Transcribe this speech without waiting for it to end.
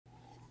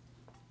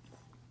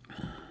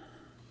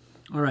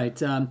All right,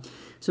 so I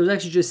was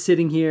actually just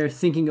sitting here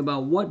thinking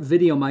about what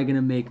video am I going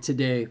to make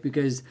today,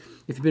 because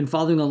if you've been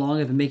following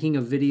along, I've been making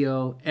a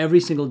video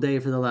every single day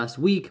for the last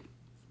week,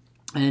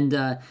 and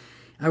I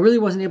really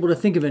wasn't able to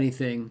think of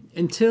anything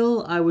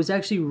until I was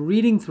actually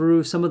reading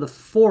through some of the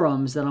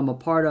forums that I'm a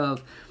part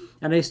of,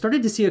 and I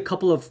started to see a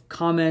couple of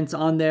comments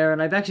on there,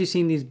 and I've actually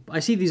seen these, I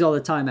see these all the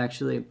time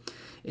actually.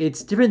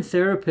 It's different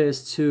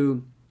therapists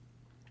who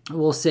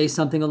will say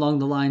something along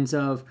the lines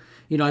of,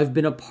 you know, I've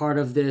been a part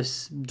of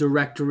this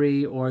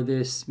directory or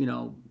this, you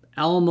know,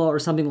 ALMA or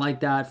something like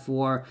that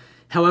for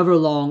however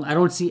long. I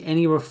don't see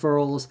any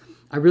referrals.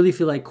 I really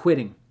feel like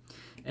quitting.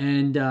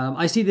 And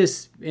I see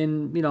this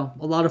in, you know,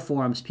 a lot of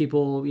forums.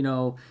 People, you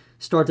know,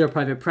 start their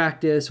private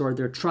practice or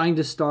they're trying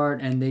to start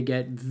and they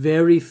get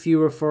very few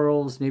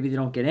referrals. Maybe they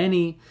don't get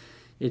any.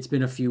 It's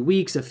been a few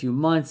weeks, a few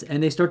months,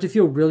 and they start to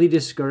feel really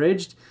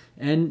discouraged.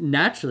 And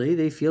naturally,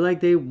 they feel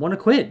like they want to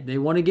quit. They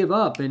want to give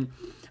up. And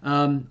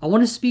I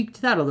want to speak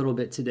to that a little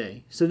bit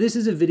today. So this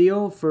is a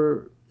video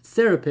for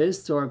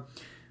therapists or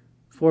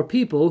for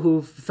people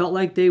who felt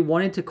like they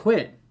wanted to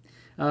quit,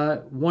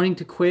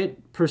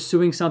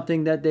 pursuing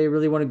something that they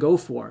really want to go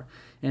for.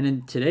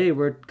 And today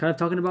we're kind of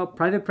talking about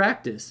private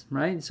practice,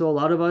 right? So a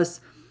lot of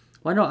us,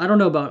 well, I don't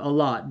know about a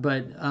lot,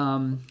 but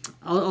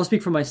I'll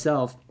speak for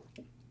myself.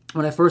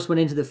 When I first went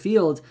into the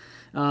field,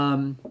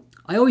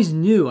 I always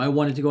knew I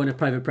wanted to go into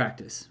private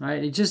practice,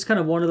 right? It's just kind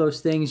of one of those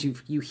things,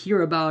 you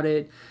hear about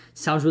it,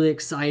 sounds really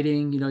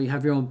exciting, you know, you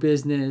have your own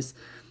business,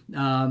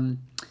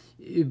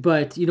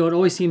 but, you know, it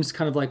always seems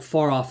kind of like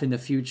far off in the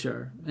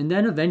future. And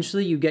then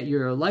eventually you get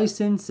your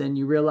license and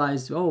you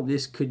realize, oh,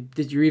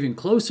 you're even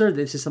closer,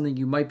 this is something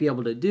you might be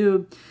able to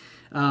do,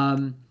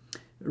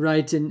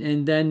 right?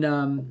 And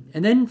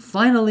then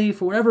finally,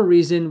 for whatever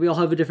reason, we all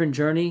have a different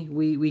journey.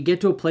 We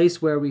get to a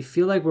place where we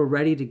feel like we're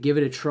ready to give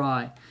it a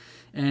try.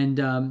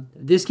 And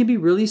this can be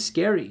really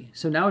scary.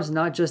 So now it's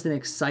not just an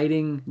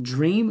exciting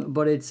dream,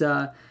 but it's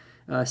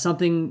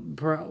something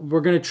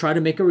we're going to try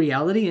to make a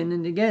reality.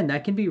 And again,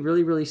 that can be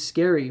really, really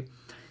scary.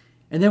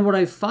 And then what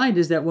I find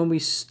is that when we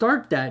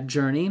start that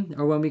journey,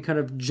 or when we kind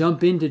of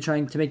jump into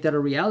trying to make that a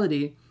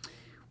reality,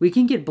 we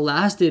can get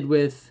blasted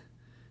with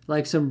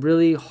like some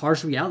really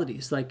harsh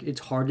realities. Like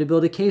it's hard to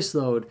build a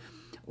caseload,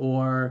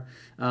 or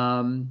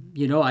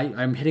you know,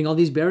 I'm hitting all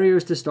these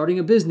barriers to starting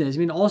a business. I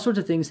mean, all sorts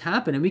of things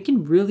happen, and we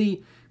can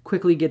really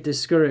quickly get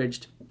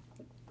discouraged.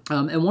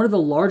 And one of the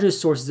largest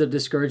sources of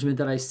discouragement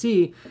that I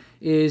see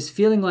is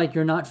feeling like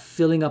you're not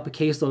filling up a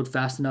caseload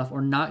fast enough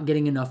or not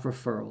getting enough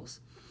referrals.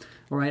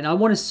 All right, and I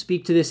want to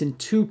speak to this in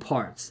two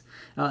parts.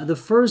 The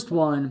first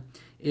one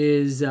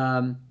is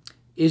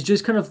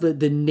just kind of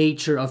the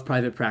nature of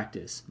private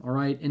practice. All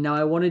right, and now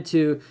I wanted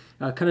to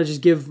kind of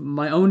just give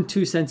my own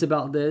 2 cents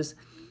about this.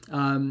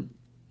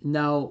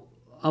 Now,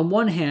 on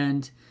one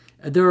hand,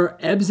 there are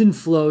ebbs and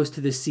flows to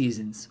the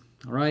seasons,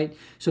 all right?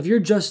 So if you're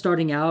just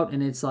starting out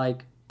and it's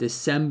like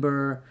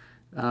December,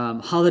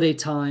 holiday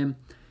time,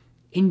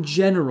 in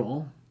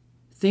general,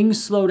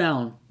 things slow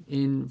down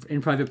in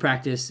private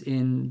practice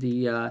in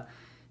the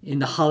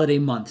holiday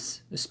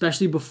months,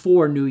 especially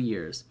before New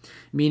Year's,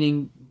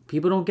 meaning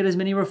people don't get as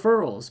many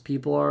referrals.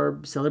 People are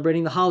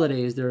celebrating the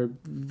holidays, they're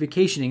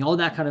vacationing, all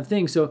that kind of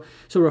thing. So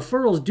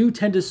referrals do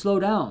tend to slow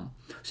down.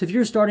 So if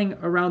you're starting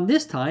around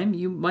this time,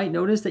 you might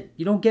notice that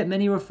you don't get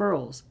many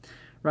referrals,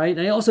 right?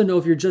 And I also know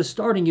if you're just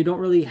starting, you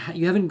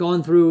haven't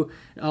gone through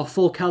a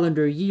full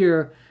calendar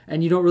year,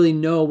 and you don't really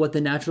know what the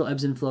natural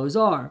ebbs and flows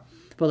are.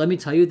 But let me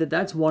tell you that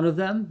that's one of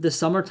them. The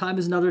summertime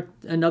is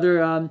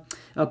another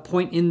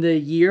point in the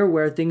year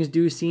where things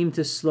do seem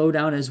to slow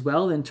down as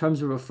well in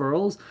terms of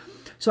referrals.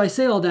 So I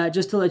say all that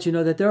just to let you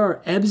know that there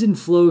are ebbs and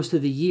flows to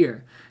the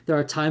year. There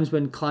are times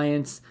when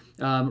clients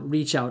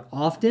reach out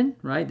often,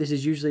 right? This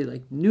is usually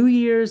like New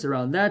Year's,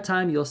 around that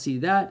time, you'll see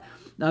that.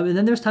 And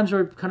then there's times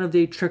where kind of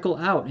they trickle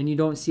out and you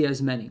don't see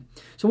as many.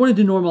 So I wanted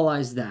to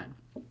normalize that.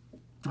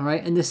 All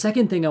right. And the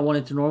second thing I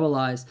wanted to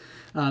normalize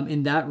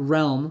in that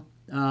realm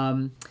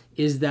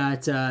is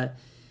that, let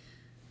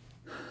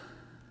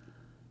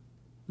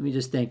me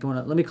just think,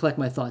 let me collect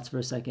my thoughts for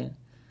a second.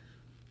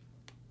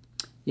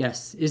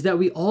 Yes, is that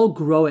we all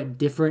grow at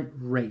different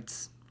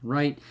rates,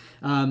 right?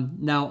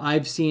 Now,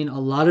 I've seen a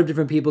lot of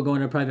different people go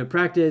into private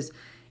practice,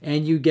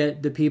 and you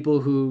get the people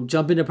who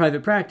jump into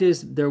private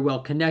practice, they're well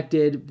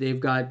connected, they've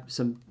got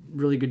some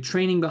really good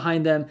training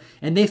behind them,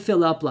 and they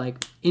fill up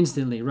like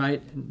instantly,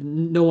 right?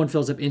 No one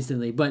fills up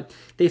instantly, but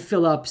they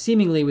fill up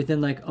seemingly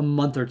within like a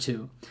month or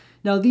two.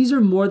 Now, these are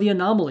more the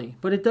anomaly,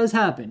 but it does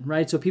happen,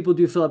 right? So people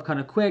do fill up kind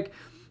of quick.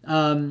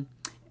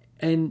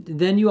 And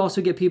then you also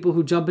get people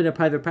who jump into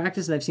private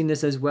practice, and I've seen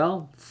this as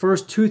well.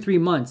 First 2-3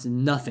 months,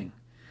 nothing.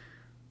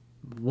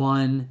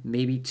 1,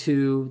 maybe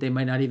 2, they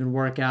might not even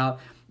work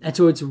out. And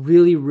so it's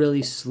really,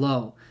 really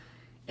slow.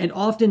 And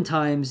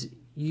oftentimes,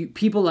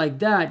 people like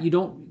that,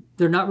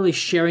 they're not really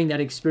sharing that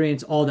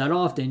experience all that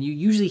often. You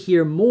usually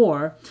hear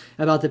more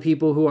about the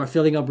people who are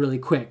filling up really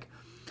quick,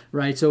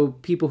 right? So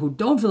people who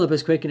don't fill up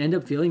as quick can end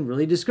up feeling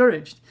really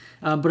discouraged.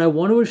 But I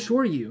want to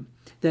assure you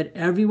that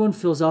everyone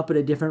fills up at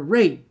a different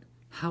rate.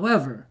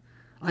 However,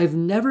 I've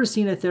never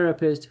seen a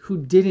therapist who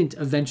didn't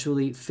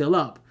eventually fill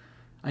up.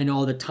 I know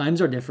all the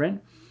times are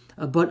different,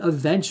 but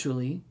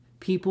eventually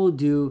people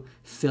do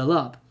fill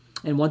up.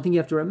 And one thing you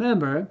have to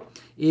remember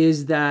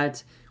is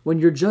that when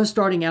you're just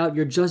starting out,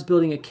 you're just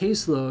building a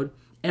caseload,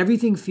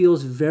 everything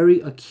feels very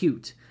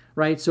acute,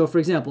 right? So for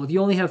example, if you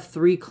only have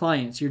 3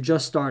 clients, you're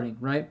just starting,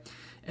 right?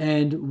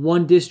 And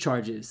 1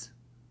 discharges,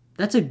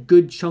 that's a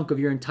good chunk of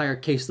your entire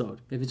caseload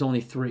if it's only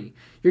 3.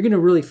 You're going to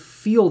really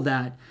feel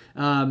that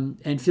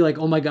and feel like,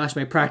 oh my gosh,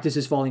 my practice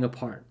is falling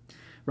apart,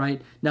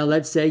 right? Now,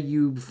 let's say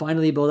you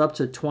finally build up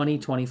to 20,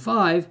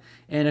 25,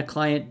 and a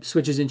client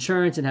switches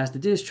insurance and has to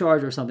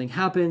discharge or something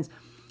happens.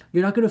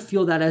 You're not going to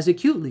feel that as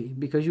acutely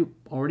because you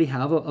already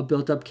have a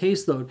built-up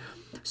caseload.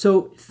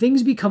 So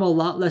things become a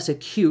lot less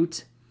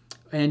acute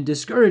and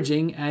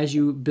discouraging as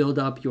you build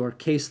up your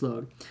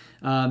caseload.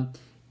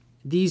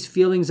 These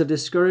feelings of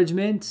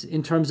discouragement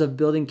in terms of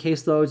building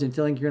caseloads and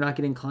feeling you're not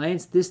getting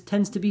clients, this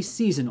tends to be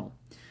seasonal,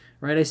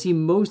 right? I see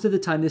most of the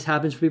time this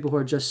happens for people who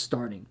are just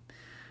starting,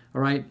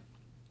 all right?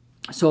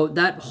 So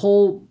that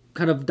whole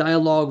kind of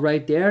dialogue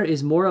right there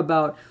is more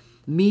about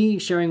me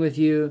sharing with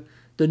you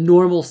the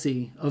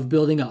normalcy of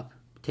building up.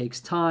 It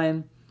takes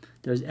time.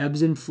 There's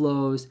ebbs and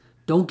flows.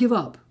 Don't give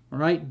up, all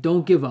right?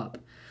 Don't give up.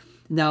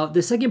 Now,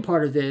 the second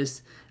part of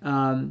this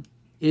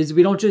is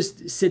we don't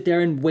just sit there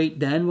and wait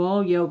then.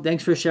 Well,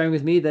 thanks for sharing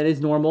with me. That is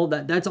normal.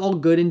 That's all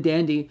good and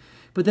dandy.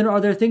 But then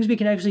are there things we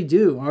can actually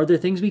do? Are there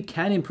things we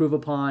can improve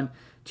upon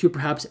to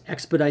perhaps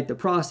expedite the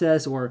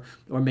process or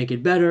make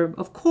it better?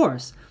 Of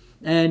course.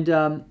 And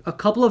a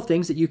couple of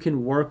things that you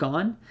can work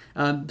on.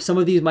 Some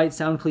of these might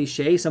sound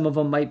cliche. Some of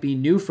them might be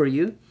new for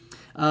you.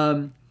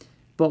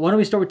 But why don't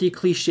we start with the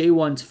cliche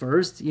ones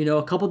first?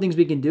 A couple of things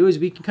we can do is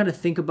we can kind of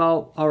think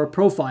about our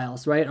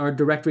profiles, right? Our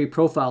directory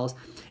profiles.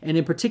 And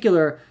in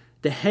particular,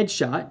 the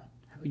headshot,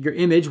 your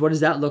image, what does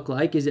that look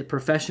like? Is it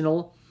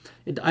professional?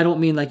 I don't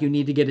mean like you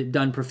need to get it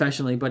done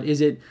professionally, but is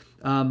it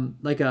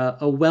like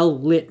a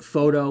well-lit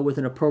photo with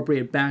an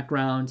appropriate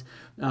background?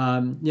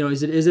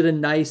 Is it a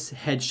nice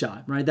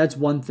headshot, right? That's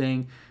one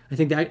thing. I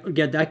think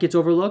that gets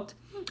overlooked.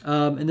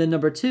 And then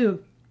number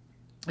 2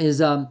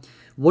 is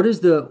what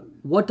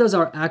does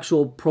our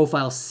actual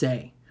profile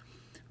say,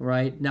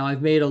 right? Now,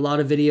 I've made a lot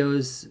of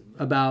videos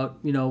about,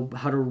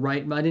 how to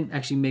write. I didn't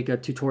actually make a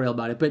tutorial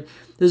about it, but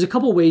there's a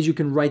couple ways you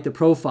can write the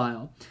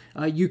profile.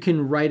 You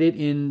can write it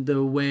in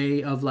the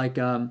way of like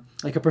a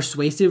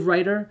persuasive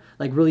writer,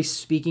 like really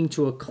speaking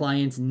to a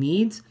client's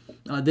needs.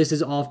 This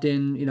is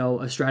often,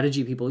 a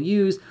strategy people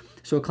use.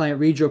 So a client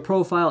reads your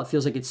profile, it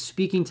feels like it's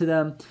speaking to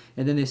them,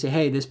 and then they say,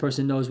 hey, this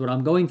person knows what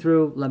I'm going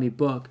through, let me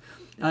book.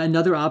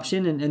 Another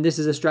option, and this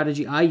is a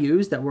strategy I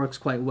use that works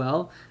quite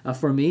well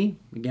for me,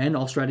 again,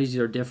 all strategies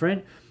are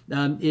different,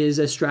 is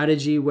a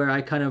strategy where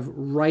I kind of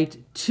write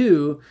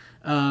to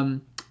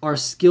our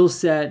skill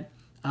set,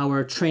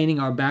 our training,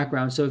 our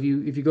background. So if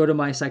you go to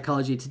my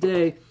Psychology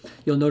Today,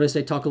 you'll notice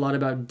I talk a lot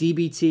about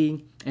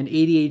DBT and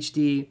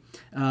ADHD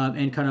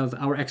and kind of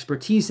our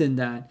expertise in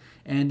that.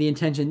 And the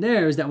intention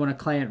there is that when a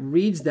client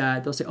reads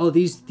that, they'll say, oh,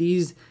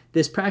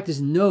 this practice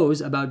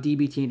knows about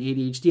DBT and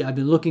ADHD. I've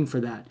been looking for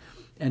that.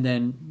 And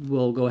then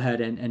we'll go ahead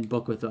and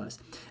book with us.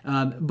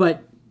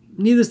 But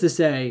needless to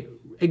say,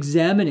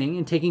 examining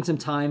and taking some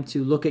time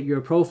to look at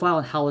your profile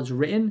and how it's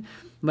written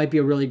might be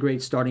a really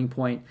great starting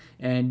point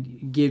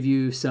and give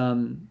you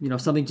some,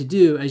 something to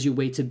do as you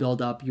wait to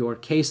build up your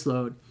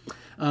caseload.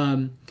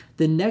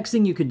 The next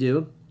thing you could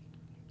do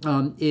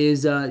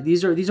is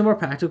these are more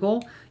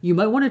practical. You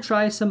might want to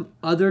try some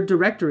other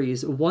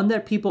directories. One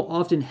that people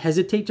often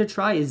hesitate to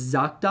try is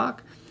ZocDoc.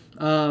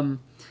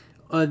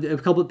 A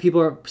couple of people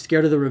are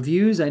scared of the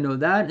reviews, I know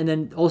that, and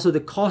then also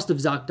the cost of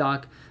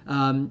ZocDoc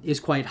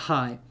is quite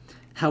high.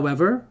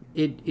 However,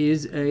 it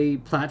is a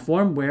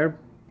platform where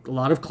a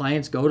lot of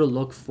clients go to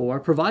look for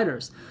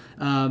providers.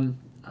 I'm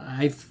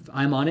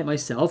on it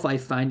myself. I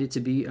find it to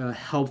be a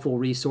helpful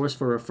resource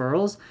for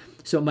referrals,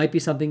 so it might be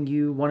something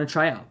you want to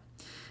try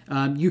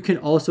out. You can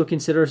also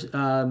consider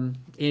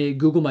a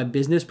Google My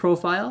Business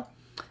profile.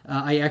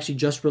 I actually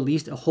just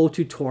released a whole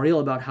tutorial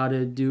about how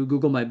to do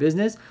Google My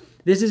Business.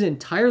 This is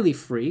entirely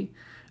free,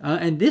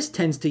 and this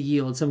tends to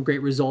yield some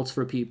great results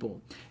for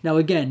people. Now,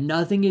 again,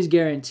 nothing is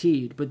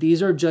guaranteed, but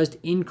these are just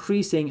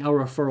increasing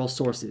our referral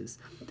sources.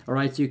 All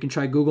right, so you can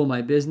try Google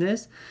My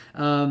Business.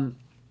 And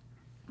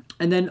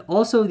then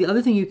also the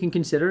other thing you can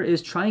consider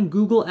is trying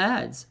Google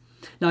Ads.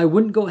 Now, I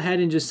wouldn't go ahead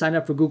and just sign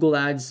up for Google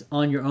Ads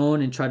on your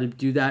own and try to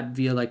do that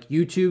via like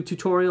YouTube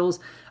tutorials.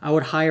 I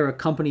would hire a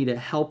company to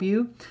help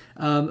you,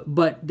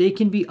 but they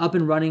can be up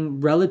and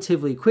running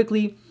relatively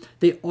quickly.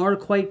 They are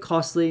quite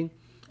costly,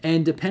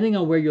 and depending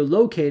on where you're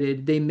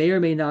located, they may or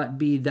may not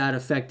be that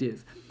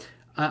effective.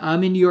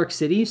 I'm in New York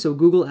City, so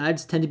Google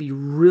Ads tend to be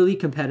really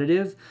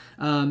competitive.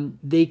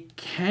 They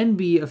can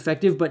be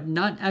effective, but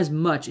not as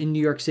much in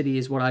New York City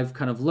is what I've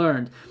kind of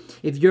learned.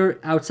 If you're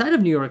outside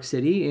of New York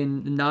City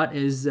and not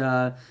as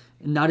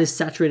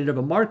saturated of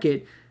a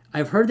market,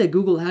 I've heard that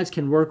Google Ads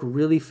can work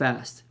really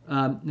fast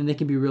and they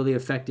can be really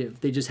effective.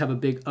 They just have a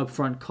big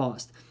upfront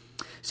cost.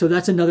 So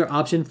that's another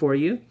option for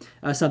you,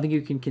 something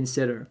you can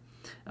consider.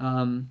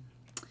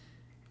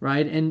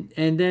 Right?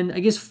 And then I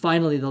guess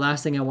finally, the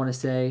last thing I want to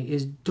say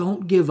is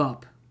don't give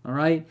up. All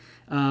right?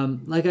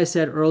 Like I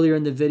said earlier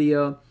in the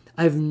video,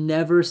 I've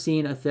never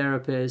seen a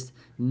therapist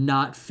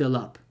not fill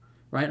up.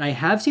 Right? I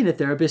have seen a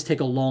therapist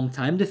take a long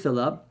time to fill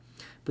up,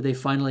 but they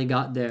finally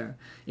got there.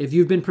 If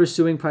you've been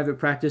pursuing private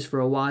practice for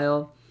a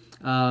while,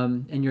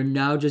 and you're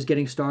now just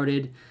getting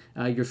started,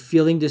 you're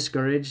feeling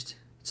discouraged,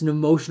 it's an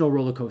emotional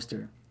roller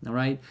coaster. All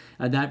right?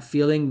 That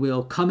feeling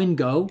will come and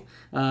go,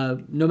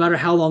 no matter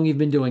how long you've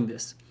been doing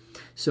this.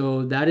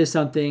 So that is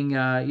something,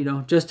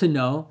 just to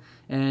know.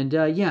 And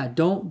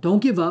don't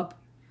give up.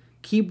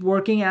 Keep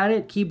working at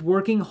it. Keep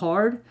working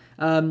hard.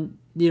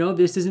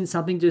 This isn't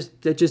something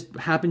that just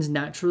happens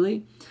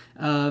naturally,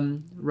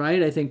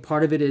 right? I think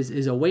part of it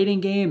is a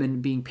waiting game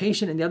and being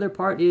patient, and the other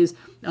part is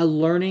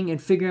learning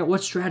and figuring out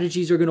what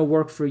strategies are going to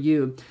work for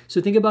you.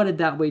 So think about it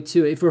that way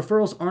too. If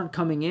referrals aren't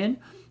coming in,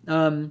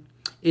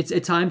 it's a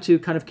time to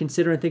kind of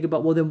consider and think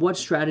about, well, then what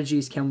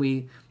strategies can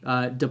we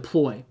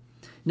deploy?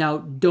 Now,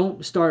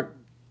 don't start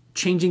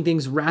changing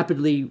things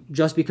rapidly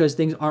just because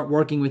things aren't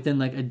working within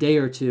like a day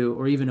or two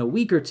or even a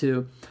week or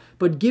two,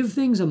 but give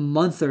things a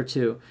month or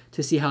two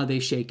to see how they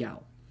shake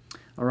out.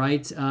 All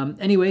right.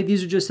 Anyway,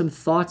 these are just some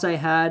thoughts I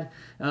had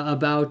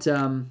about,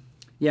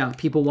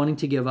 people wanting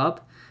to give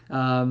up.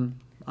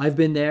 I've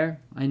been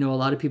there. I know a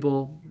lot of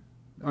people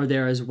are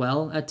there as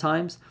well at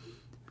times.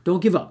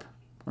 Don't give up.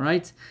 All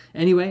right.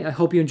 Anyway, I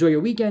hope you enjoy your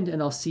weekend,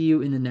 and I'll see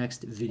you in the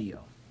next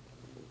video.